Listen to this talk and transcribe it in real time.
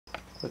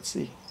Let's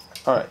see.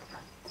 All right.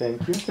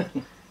 Thank you.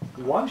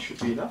 One should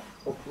be enough,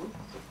 hopefully.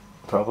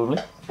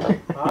 Probably.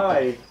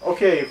 Hi.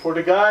 Okay, for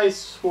the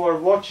guys who are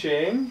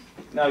watching,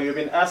 now you've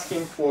been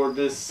asking for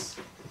this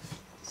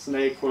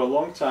snake for a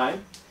long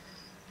time.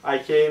 I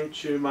came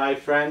to my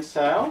friend's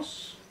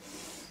house.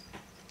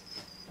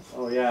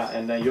 Oh yeah,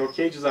 and your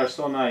cages are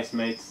so nice,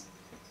 mates.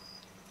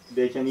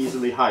 They can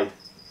easily hide.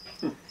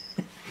 Come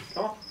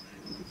on.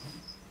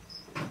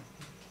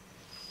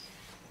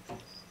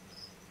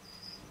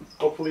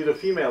 Hopefully the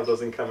female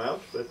doesn't come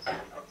out, but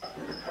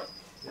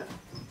yeah.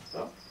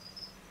 So.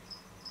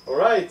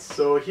 Alright,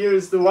 so here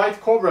is the white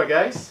cobra,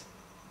 guys.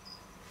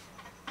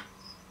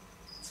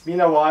 It's been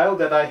a while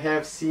that I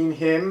have seen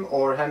him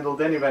or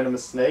handled any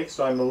venomous snake,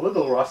 so I'm a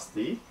little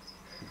rusty.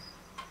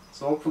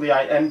 So hopefully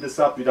I end this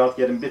up without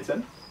getting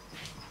bitten.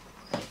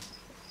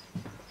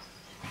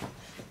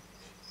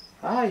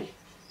 Hi.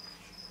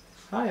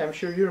 Hi, I'm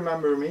sure you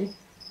remember me.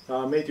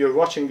 Mate, you're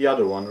watching the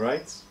other one,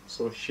 right?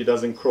 So she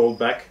doesn't crawl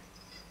back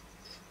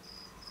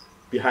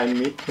behind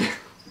me.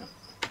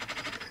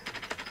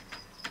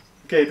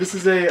 Okay, this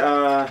is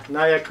a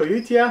Naya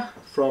Coyotea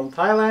from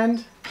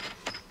Thailand.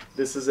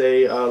 This is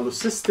a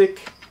leucistic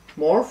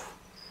morph.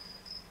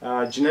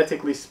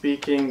 Genetically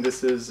speaking,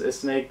 this is a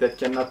snake that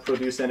cannot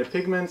produce any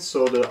pigments,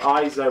 so the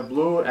eyes are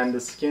blue and the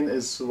skin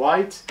is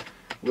white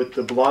with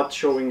the blood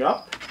showing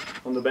up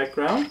on the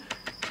background.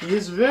 He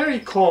is very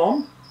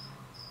calm.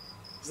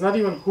 He's not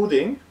even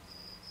hooting.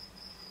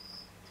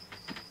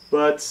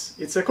 But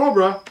it's a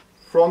cobra,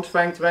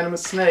 front-fanged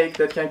venomous snake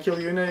that can kill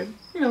you in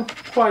a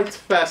quite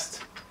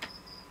fast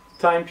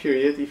time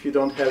period if you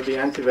don't have the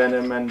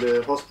anti-venom and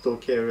the hospital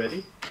care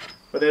ready.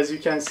 But as you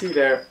can see,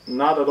 they're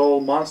not at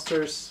all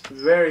monsters.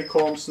 Very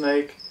calm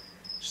snake,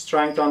 just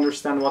trying to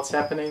understand what's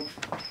happening,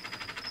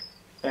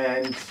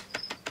 and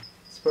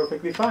it's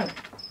perfectly fine.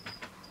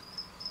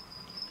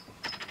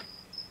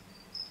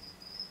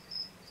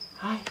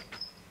 Hi.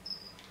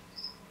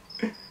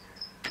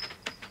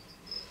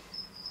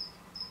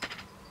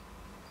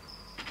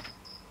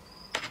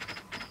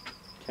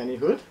 Can you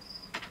hood?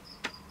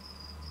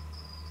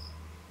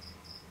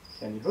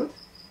 Can you hood?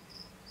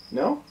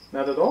 No?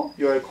 Not at all?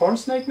 You're a corn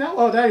snake now?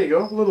 Oh, there you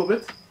go, a little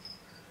bit.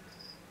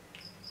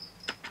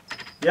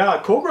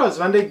 Yeah, cobras,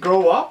 when they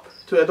grow up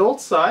to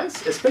adult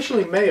size,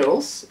 especially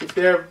males, if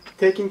they're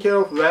taken care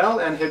of well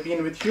and have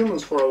been with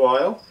humans for a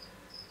while,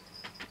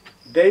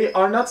 they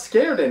are not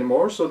scared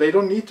anymore, so they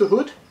don't need to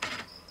hood.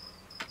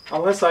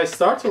 Unless I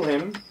startle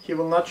him, he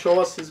will not show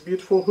us his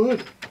beautiful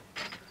hood.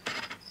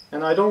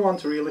 And I don't want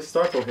to really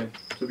startle him,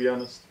 to be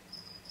honest.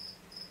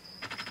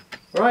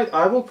 Right,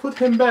 I will put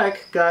him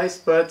back, guys,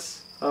 but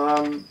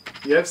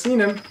you have seen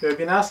him, you have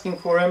been asking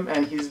for him,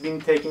 and he's been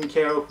taken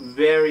care of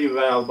very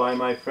well by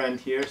my friend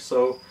here,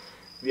 so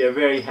we are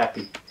very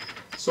happy.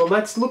 So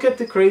let's look at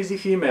the crazy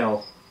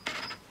female,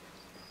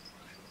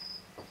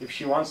 if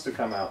she wants to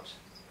come out.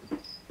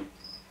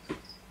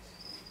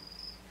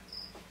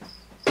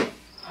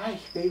 Hi,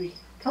 baby,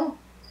 come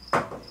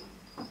on.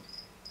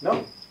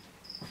 No.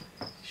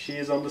 She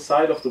is on the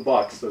side of the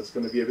box, so it's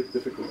going to be a bit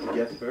difficult to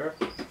get her.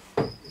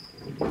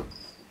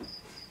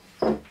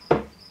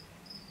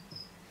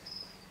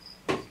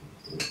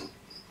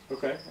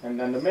 Okay, and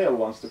then the male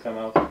wants to come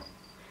out.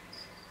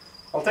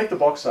 I'll take the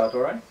box out,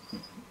 alright?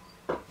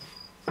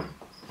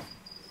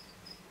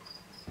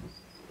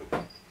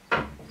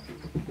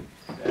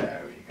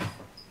 There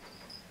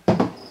we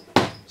go.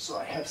 So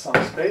I have some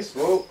space.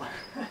 Whoa!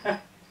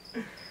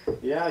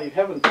 Yeah, you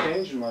haven't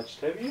changed much,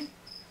 have you?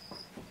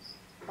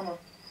 Come on.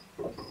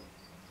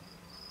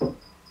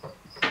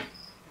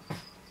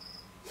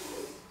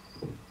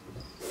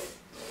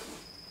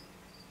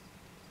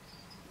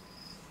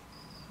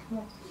 Come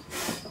on.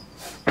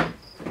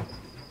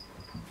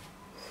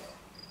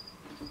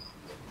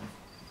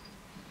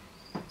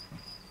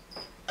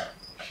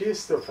 She is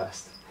still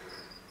fast.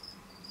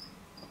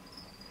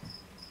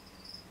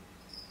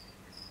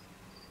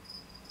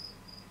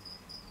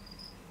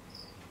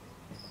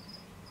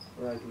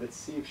 Right, let's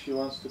see if she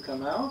wants to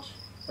come out.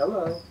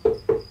 Hello.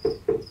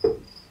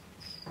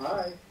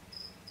 Hi.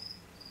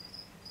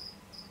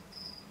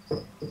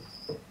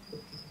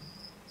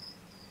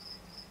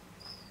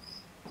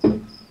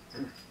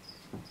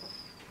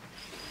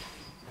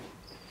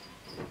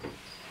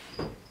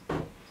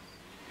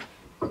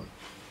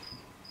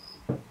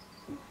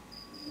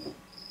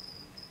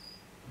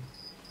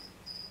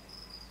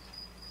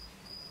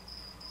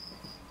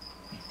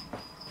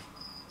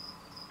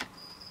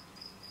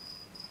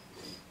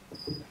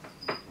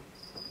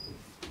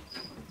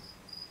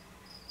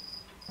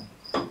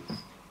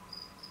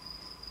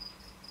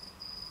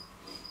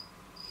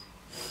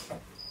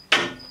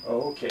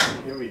 Okay,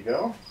 here we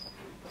go.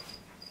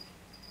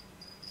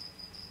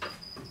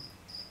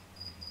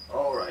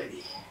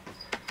 Alrighty.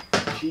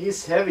 She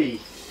is heavy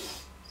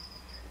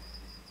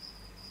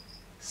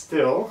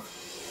still,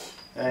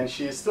 and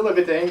she is still a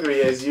bit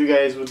angry, as you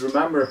guys would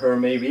remember her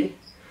maybe.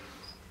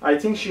 I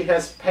think she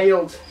has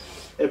paled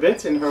a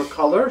bit in her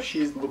color.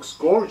 She looks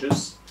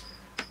gorgeous,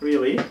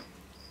 really.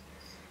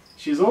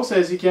 she's also,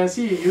 as you can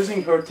see,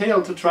 using her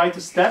tail to try to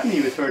stab me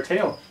with her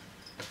tail.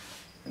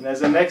 And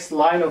as a next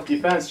line of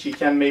defense, she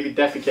can maybe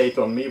defecate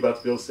on me,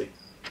 but we'll see.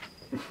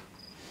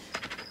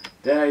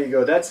 There you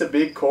go, that's a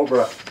big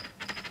cobra.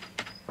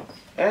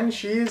 And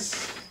she's...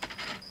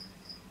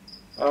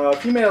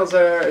 females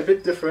are a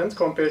bit different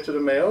compared to the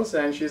males,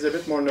 and she's a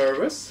bit more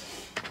nervous.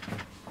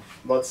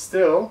 But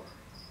still,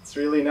 it's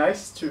really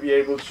nice to be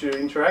able to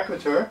interact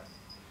with her.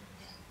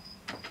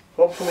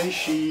 Hopefully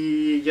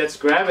she gets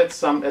grabbed at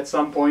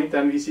some point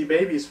and we see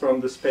babies from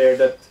this pair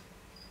that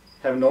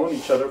have known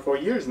each other for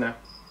years now.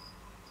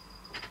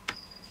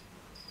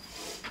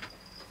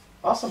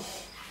 Awesome.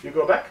 You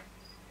go back.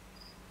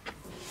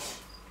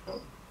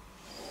 Oh.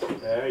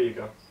 There you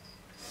go.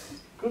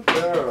 Good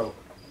girl.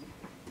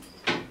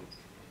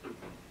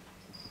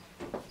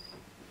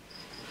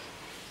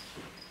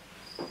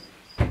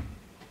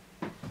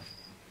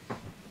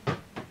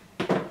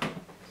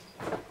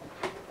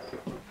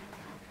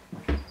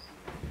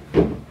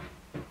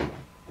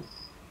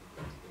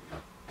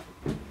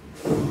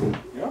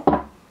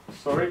 Yeah.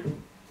 Sorry.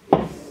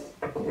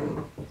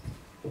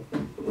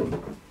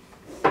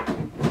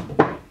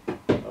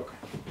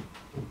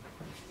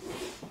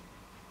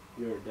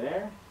 You're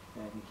there,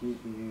 and he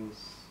is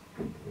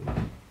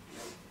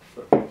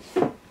perfect.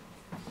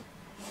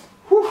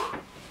 Whew.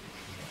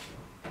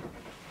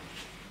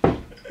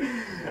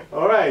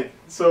 Alright,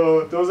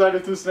 so those are the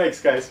two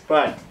snakes, guys.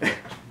 Bye.